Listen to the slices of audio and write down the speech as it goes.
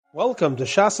Welcome to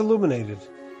Shas Illuminated.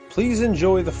 Please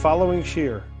enjoy the following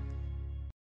shir.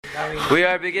 We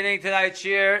are beginning tonight's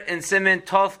shir in Siman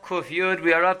Tov Kuf Yud.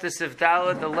 We are up to Sif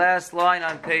Dalet, the last line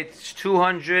on page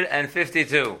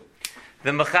 252.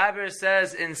 The Mechaber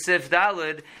says in Sif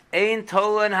Dalet, Ein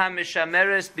tolan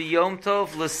hamishameres biyom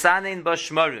tov l'sanin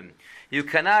bashmarim. You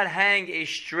cannot hang a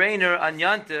strainer on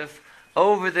Yantif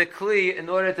over the kli in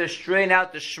order to strain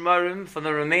out the shmarim from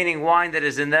the remaining wine that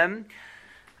is in them.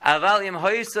 However,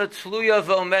 if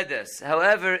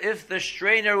the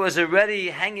strainer was already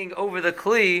hanging over the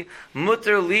kli,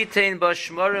 mutter litain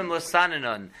bashmarim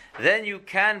l'sananon, then you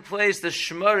can place the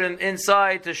shmarim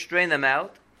inside to strain them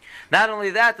out. Not only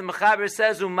that, the Mechaber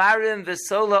says, Umarim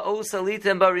v'sola osa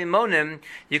litain barimonim,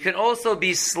 you can also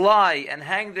be sly and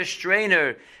hang the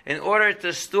strainer in order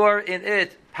to store in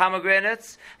it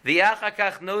pomegranates,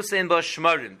 v'yachakach nosein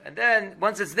bashmarim. And then,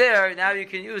 once it's there, now you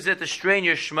can use it to strain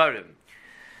your shmarim.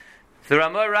 The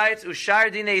Ramah writes, "Ushar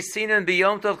dinei sinun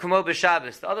biyom tov kamo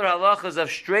b'Shabbos." The other halachas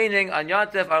of straining on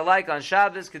Yontif are like on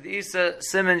Shabbos. Kedisa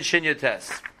siman shin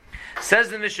yotes. Says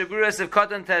the Mishaburas of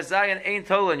Katan Tezayin Ein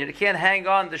Tolan. You can't hang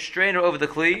on the strainer over the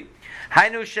kli.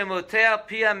 Hainu shemotea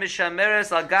pia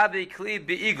mishameres al gabi kli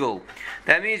beigul.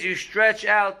 That means you stretch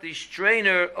out the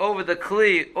strainer over the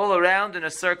kli all around in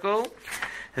a circle.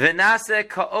 V'nase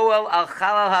ka'oel al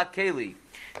chalal hakeli.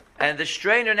 And the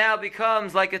strainer now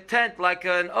becomes like a tent, like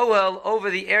an oel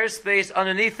over the airspace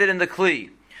underneath it in the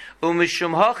kli.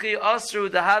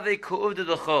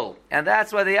 And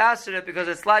that's why they asked it, because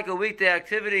it's like a weekday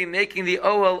activity, making the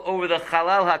oel over the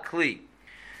chalal hakli.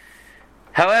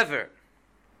 However,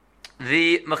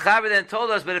 the Mechaber then told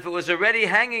us, but if it was already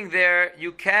hanging there,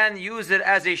 you can use it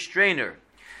as a strainer.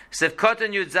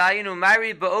 Sefkotan yudzayin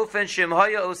umari ba'ofen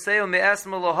shemhoya oseo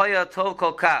me'esma lohoya tov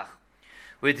kol kach.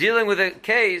 We're dealing with a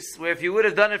case where if you would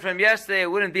have done it from yesterday, it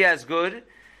wouldn't be as good.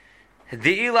 Because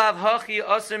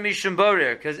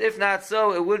if not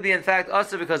so, it would be in fact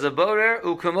asr because of borer.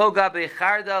 The Pri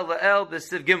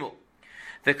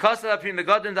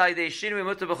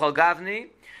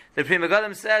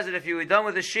Megadim says that if you were done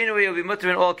with the shinui, it would be mutter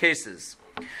in all cases.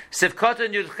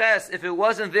 If it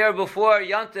wasn't there before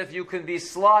Yantif, you can be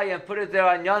sly and put it there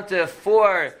on Yantif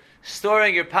for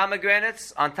storing your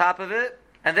pomegranates on top of it.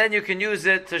 And then you can use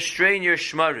it to strain your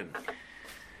shmarim.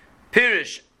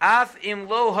 Pirish, af im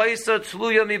lo hoisa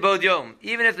tluya mibod yom.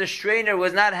 Even if the strainer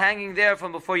was not hanging there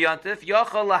from before Yantif,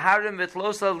 yachal laharim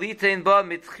mitlosa litein ba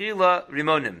mitchila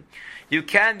rimonim. You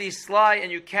can be sly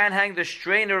and you can hang the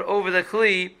strainer over the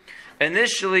kli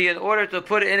initially in order to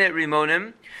put in it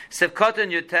rimonim. Sevkatan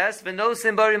yutes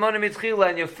v'nosim ba rimonim mitchila,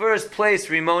 and you first place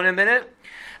rimonim in it.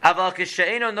 Aval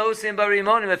kishaino nosim ba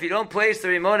rimonim. If you don't place the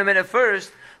rimonim in it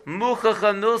first, then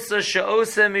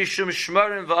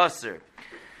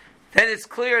it's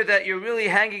clear that you're really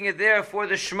hanging it there for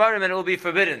the shmarim and it will be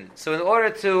forbidden. So in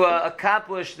order to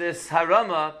accomplish this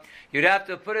harama, you'd have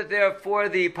to put it there for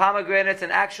the pomegranates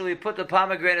and actually put the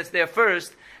pomegranates there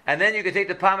first, and then you can take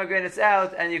the pomegranates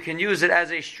out and you can use it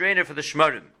as a strainer for the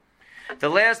shmarim. The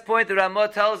last point that Ramah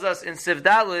tells us in Sif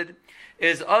Daled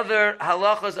is other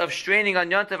halachas of straining on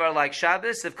Yontif are like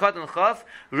Shabbos, Sif Katan Chaf,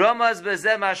 Ramaz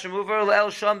bezeh mashemuver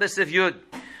le'el sham b'Sif Yud.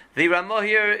 The Ramah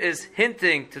here is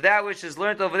hinting to that which is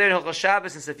learned over there in Hilchos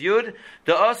Shabbos and Sif Yud,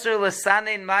 the Osir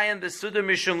l'sanein mayim b'sudur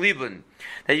mishum libun,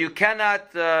 that you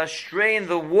cannot strain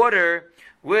the water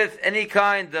with any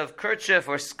kind of kerchief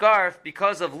or scarf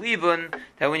because of libun,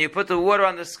 that when you put the water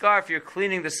on the scarf, you're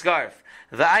cleaning the scarf.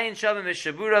 The ayin shabim is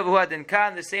shabura v'huadin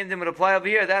kan. The same thing would apply over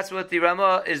here. That's what the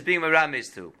Ramah is being meramis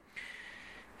to.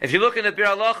 If you look in the Bir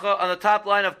Halacha on the top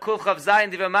line of Kuf Chav Zayin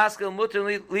Diva Maskel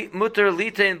Mutter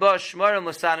Litein Ba Shmarim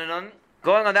L'Sananon,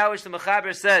 going on that which the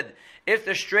Mechaber said, if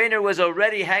the strainer was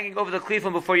already hanging over the kli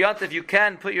from before Yantif, you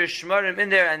can put your shmarim in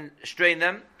there and strain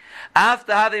them.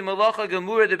 After having Malacha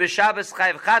Gemura de B'Shabbos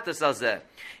Chayv Chatos Alzeh.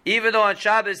 Even though on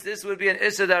Shabbos this would be an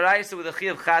Issa Daraisa with a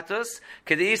Chiyuv Chatos,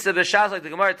 Kedisa B'Shabbos, like the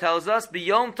Gemara tells us,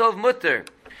 B'Yom Tov Mutter.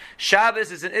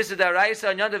 Shabbos is an Issa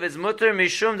Daraisa, on Yom Tov is Mutter,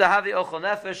 Mishum Dahavi Ochel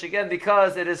Nefesh, again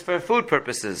because it is for food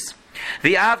purposes.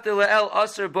 The After Le'el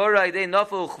Aser Bora Idei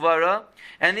Nafel Uchvara,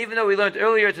 and even though we learned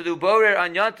earlier to do Borer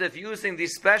on Yom Tov using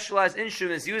these specialized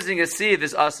instruments, using a sieve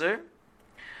is Aser.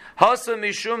 Hasu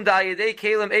Mishum Da'yedei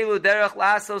Kelim Elu Derech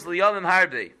Lasos L'Yomim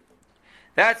Harbe.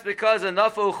 That's because a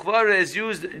nafel uchvara is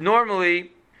used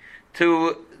normally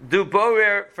to do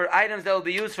borer for items that will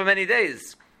be used for many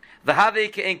days. The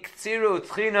havik in ktziru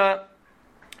tchina,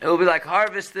 it will be like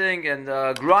harvesting and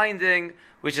grinding,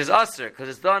 which is aser because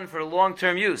it's done for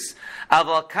long-term use.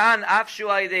 Aval kan afshu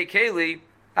ayidei keli,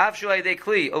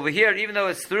 Over here, even though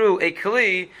it's through a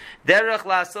kli, derech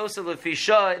la'asosa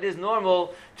lefisha, it is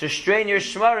normal to strain your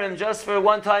shmarim just for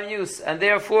one-time use, and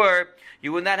therefore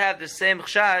you would not have the same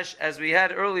chshash as we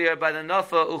had earlier by the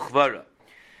nafa uchvara.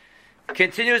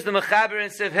 Continues the mechaber in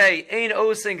Siv Hey, ein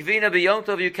osen gvina b'yom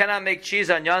tov, you cannot make cheese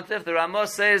on Yontif. The Ramah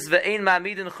says ve'ein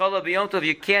ma'amidin chala b'yom tov,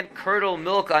 you can't curdle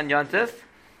milk on Yontif.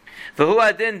 V'hu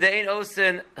adin de'ein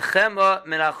osen chema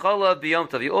min ha'chala b'yom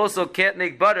tov, you also can't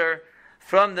make butter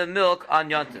from the milk on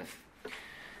Yontif.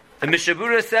 The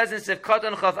Mishabura says in Siv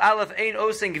Katan Chav Aleph, ein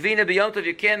osen gvina b'yom tov,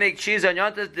 you can't make cheese on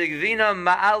Yontif. The gvina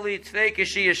ma'ali tvei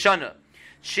kishi yeshana.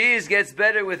 Cheese gets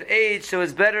better with age, so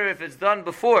it's better if it's done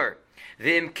before.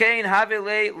 And therefore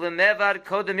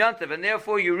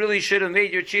you really should have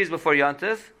made your cheese before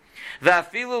Yontif. And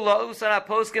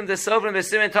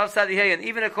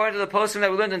even according to the poskim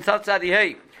that we learned in Tav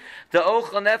Tzadi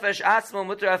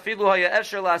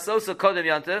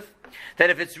that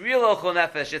if it's real ochel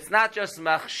nefesh, it's not just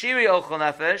machshiri ochel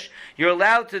nefesh, you're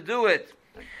allowed to do it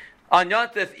on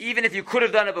Yontif, even if you could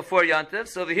have done it before Yontif.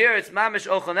 So over here it's mamish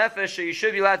ochel nefesh, so you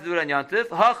should be allowed to do it on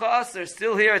Yontif. Hacha aser,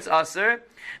 still here it's aser.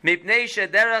 Because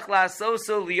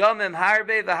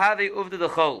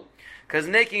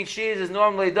making cheese is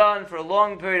normally done for a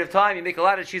long period of time. You make a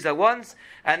lot of cheese at once,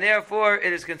 and therefore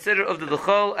it is considered uvda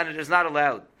d'chol, and it is not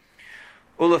allowed.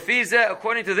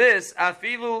 According to this,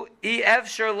 even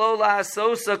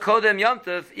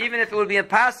if it would be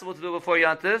impossible to do it before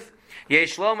Yontif,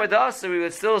 we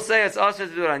would still say it's also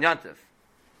to do it on Yontif.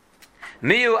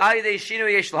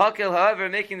 However,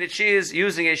 making the cheese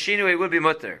using a shinui would be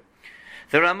mutter.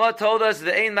 The Ramah told us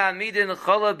the ein ma'amidin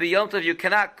chala b'yomtiv, you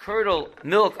cannot curdle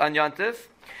milk on Yontif.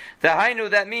 The hainu,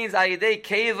 that means ayidei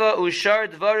keva ushar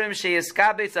dvarim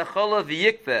sheyiskabetz achola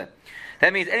v'yikpeh.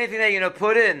 That means anything that you're going to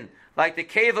put in, like the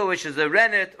keva, which is the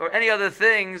rennet, or any other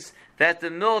things that the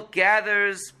milk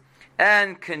gathers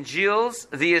and congeals,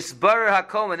 the isbarer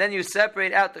hakom, and then you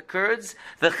separate out the curds.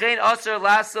 The chen aser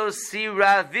laso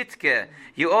sira vitke.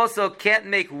 You also can't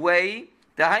make whey.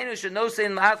 The hainu should know say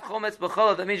in ma'at chometz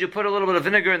b'cholav. That means you put a little bit of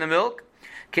vinegar in the milk.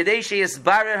 Kedei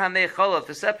sheyisbarer hamei cholav,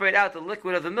 to separate out the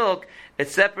liquid of the milk. It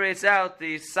separates out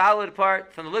the solid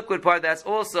part from the liquid part. That's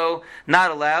also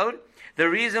not allowed. The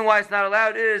reason why it's not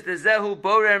allowed is the zehu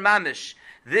borer mamish.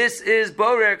 This is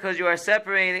borer because you are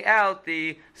separating out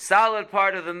the solid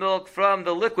part of the milk from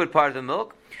the liquid part of the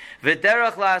milk.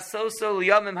 V'derach la'asoso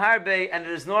liyamim harbe, and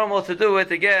it is normal to do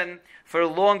it again for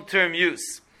long-term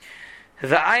use.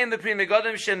 The ayim the Pri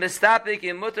Megadim shemistapik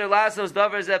in mutter lasos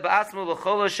davar zeh ba'atzmo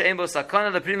l'cholo she'em bo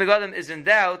sakana. The Pri Megadim is in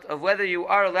doubt of whether you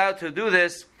are allowed to do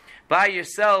this by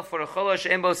yourself for a cholo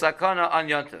she'em bo sakana on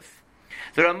Yontif.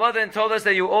 The Ramah then told us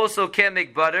that you also can't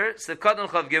make butter. Sefkadon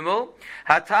chav gimel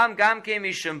hatam gam ke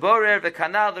mishum borer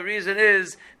v'kanal. The reason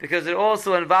is because it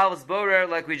also involves borer,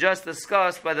 like we just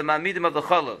discussed by the mamidim of the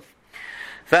cholav.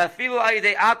 V'afilu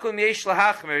ayidei akum yesh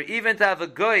lahachmer. Even to have a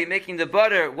goy making the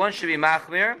butter, one should be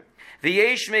machmir.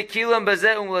 There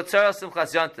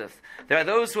are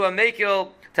those who are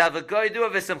makil to have a goy do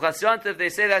of a simchas yontif. They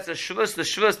say that's a shvus, the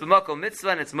shvus b'makom mitzvah,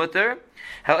 and it's mutter.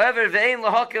 However, ve'ein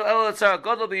lahakil el l'tzara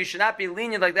gadol, but you should not be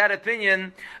lenient like that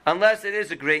opinion unless it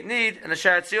is a great need. And the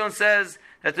Sha'ar Tzion says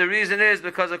that the reason is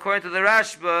because according to the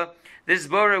Rashba, this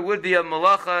borer would be a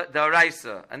malacha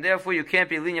daraisa, and therefore you can't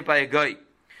be lenient by a goy.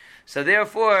 So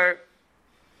therefore,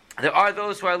 there are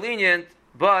those who are lenient,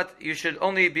 but you should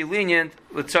only be lenient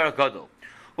with tzara gadol.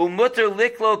 Umutter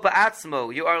liklo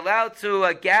ba'atzmo. You are allowed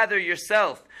to gather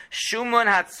yourself. Shumon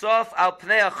hatsof al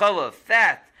pnei acholav.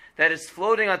 Fat that is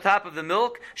floating on top of the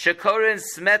milk. Shekorin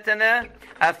smetana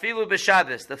afilu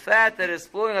b'Shabbos. The fat that is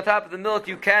floating on top of the milk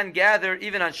you can gather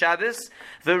even on Shabbos.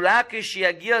 V'rakish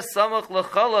yagia samach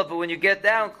l'cholav. But when you get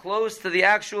down close to the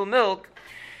actual milk,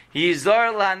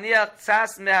 Yizar laniach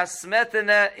tzas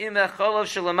mehasmetana im echolav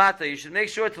shalamata. You should make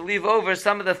sure to leave over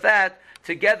some of the fat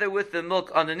together with the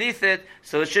milk underneath it,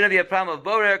 so it shouldn't be a problem of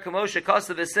borer. Kamosha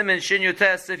kasav esimin shin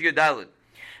yutes if you're dalid.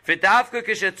 V'davka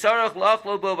kishetzarach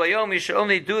lachlo bo bayom. You should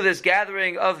only do this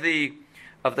gathering of the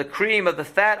cream of the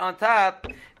fat on top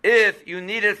if you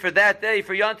need it for that day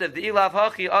for Yontif. The ilav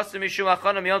hachi asim mishum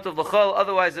achanam Yontif l'chol.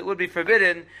 Otherwise, it would be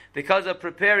forbidden because of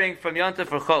preparing from Yontif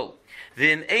for chol.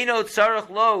 V'im eino tzarach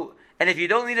lo, and if you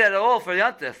don't need it at all for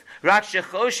Yontif, rak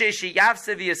shechoshe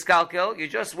sheyavse v'yiskalkel, you're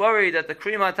just worried that the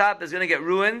cream on top is going to get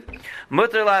ruined.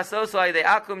 Mutter la'asos ayidei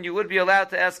akum, you would be allowed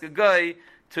to ask a guy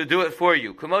to do it for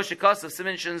you. Kumoshe kasav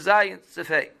simin shin zayin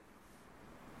sefei.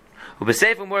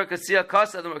 U'b'seifim where katzia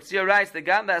kasav, the katzia writes, the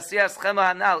gam ba'asiyas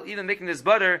chema hanal, even making this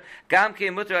butter, gam ke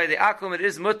mutter ayidei akum, it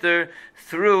is mutter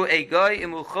through a guy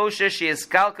imu choshe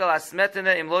sheyiskalkel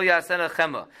asmetana im lo yasena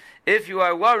chema. If you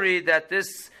are worried that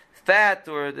this fat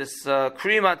or this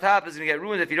cream on top is going to get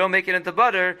ruined if you don't make it into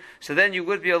butter, so then you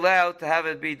would be allowed to have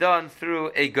it be done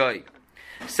through a goy.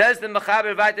 Says the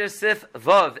Mechaber Vayter Sif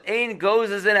Vav, Ein goes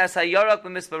as in as hayarak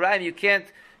b'misparayim, you can't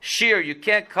shear, you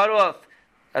can't cut off,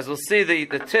 as we'll see,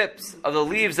 the tips of the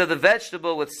leaves of the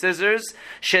vegetable with scissors.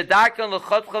 Shedarkan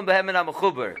l'chotchem behemen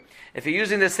ha'mechuber. If you're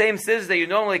using the same scissors that you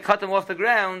normally cut them off the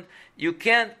ground, you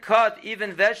can't cut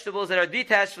even vegetables that are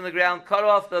detached from the ground, cut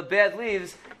off the bad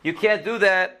leaves. You can't do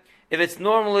that if it's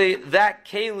normally, that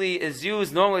keli is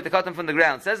used normally to cut them from the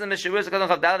ground. It says in Mishavur,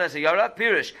 Yarak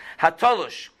Pirish,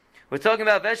 Hatolush. We're talking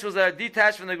about vegetables that are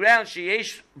detached from the ground.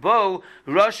 Sheyesh bo,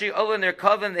 Rashi, Ola, and their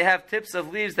coven, they have tips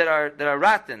of leaves that are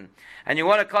rotten. And you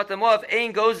want to cut them off.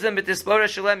 Ein goes them b'tispora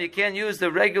shalem. You can't use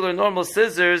the regular normal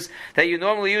scissors that you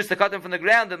normally use to cut them from the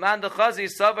ground. The man dechazi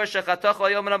savar shechatach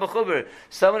hayom mechuber.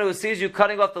 Someone who sees you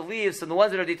cutting off the leaves from the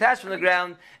ones that are detached from the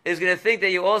ground is going to think that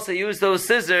you also use those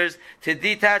scissors to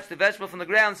detach the vegetable from the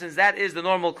ground, since that is the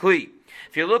normal kli.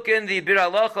 If you look in the Bir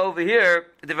Halacha over here,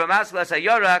 the V'masklas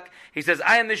HaYarak, he says,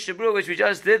 I am Mishabru, which we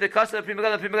just did, the Kasa of Pri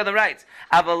Megadim writes,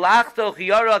 Avalachto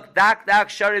Chiyarak dak dak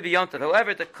shari b'yontav.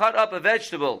 However, to cut up a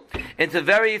vegetable into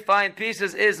very fine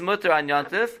pieces is mutter on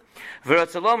Yontav.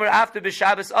 V'rotzalomer after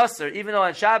b'Shabbos aser, even though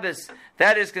on Shabbos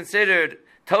that is considered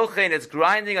tochen, it's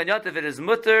grinding on Yontav, it is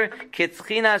mutter.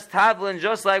 Kitchinas tavlin,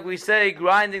 just like we say,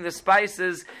 grinding the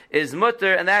spices is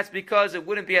mutter, and that's because it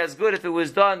wouldn't be as good if it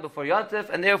was done before Yontav,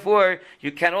 and therefore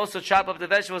you can also chop up the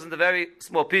vegetables into very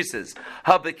small pieces.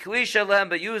 Habekli shalem,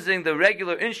 but using the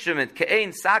regular instrument,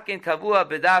 ke'ein sakin kavua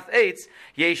bedaf eitz,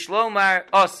 yeshlomar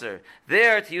aser.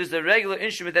 There, to use the regular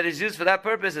instrument that is used for that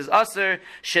purpose is aser,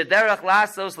 shederach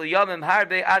lasos liyamim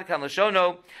harbe adkan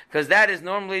lashono, because that is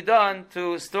normally done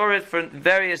to store it for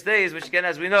various days, which again,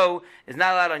 as we know, is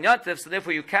not allowed on Yontif, so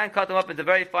therefore you can cut them up into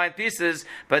very fine pieces,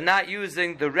 but not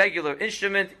using the regular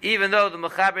instrument, even though the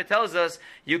Mechaber tells us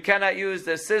you cannot use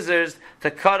the scissors to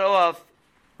cut off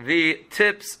the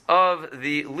tips of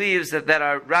the leaves that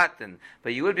are rotten.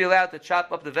 But you would be allowed to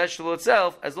chop up the vegetable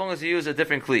itself as long as you use a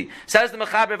different kli. Says the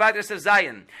Mechaber Vayter Sif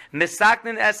Zayin,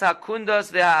 Misaknin es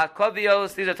hakundos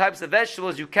ve'ha'akavios, these are types of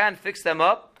vegetables, you can fix them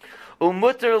up.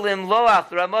 Umutter lim loach,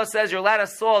 the Ramah says you're allowed to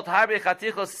salt, harbe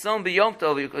chatichos son b'yom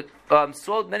tov, you could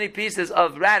salt many pieces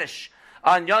of radish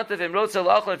on Yontif, and rotzel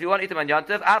ochel, if you want to eat them on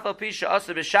Yontif, afal pisha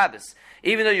aser b'Shabbos.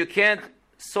 Even though you can't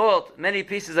salt many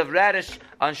pieces of radish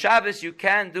on Shabbos, you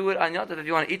can do it on Yontif if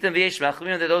you want to eat them. V'yesh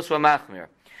machmir, they're those who are machmir.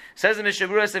 Says the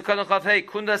Mishabura Sif Kadon Chav Hey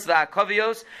Kundas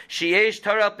va'akavios sheyesh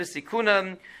tarap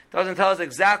b'sikunam. Doesn't tell us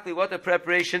exactly what the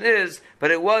preparation is,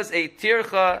 but it was a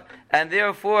tircha, and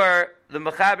therefore the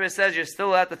Mechaber says you're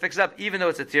still allowed to fix up, even though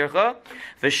it's a tircha.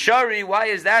 V'shari, why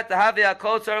is that? The havi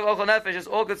akol tzarek ochel nefesh is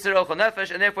all considered ochel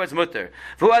nefesh, and therefore it's mutter.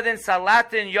 V'uadin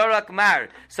salatin yorak mar.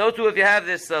 So too, if you have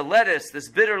this lettuce, this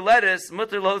bitter lettuce,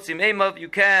 mutter l'hotzi meimav, you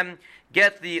can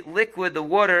get the liquid, the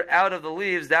water out of the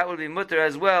leaves. That would be mutter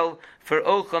as well for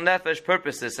ochel nefesh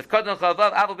purposes. If kadon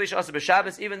chavav avol bish aser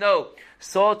b'Shabbos, even though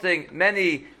salting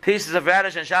many pieces of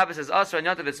radish on Shabbos is aser, on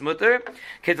Yontav it's mutter.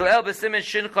 Kedel b'simin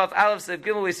shin chav aleph sev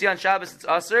gimel, we see on Shabbos it's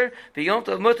aser.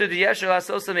 B'Yontav mutter the yesher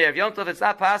hasosa me'ev Yontav, it's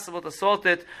not possible to salt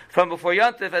it from before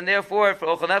Yontav, and therefore for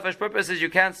ochel nefesh purposes you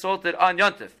can't salt it on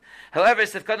Yontav. However,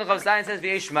 Sif Kadon Chav Zayin says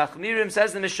v'yesh machmirim,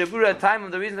 says the Mishabura, time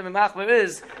of the reason that machmir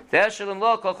is te'eshelim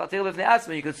lo kol chatil lifnei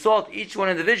atzma. You could salt each one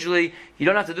individually. You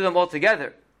don't have to do them all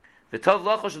together. V'tov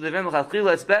lochosh l'devim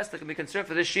l'chadchila. It's best. It can be concerned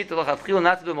for this sheet to l'chadchila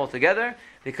not to do them all together,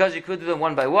 because you could do them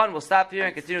one by one. We'll stop here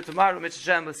and continue tomorrow. Mitzvah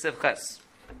Shem with Sif Ches.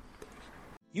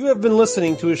 You have been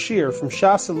listening to a shiur from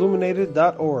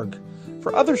shasilluminated.org.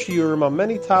 For other shiurim on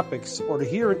many topics, or to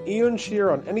hear an Iyun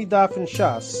shiur on any daf in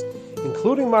Shas,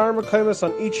 including Mara Mekaymas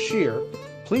on each shiur,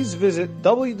 please visit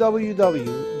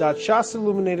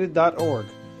www.shasilluminated.org.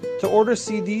 To order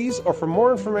CDs or for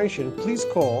more information, please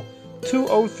call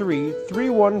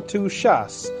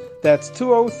 203-312-SHAS. That's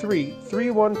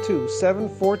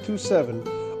 203-312-7427,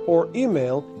 or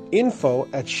email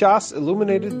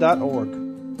info@shasilluminated.org.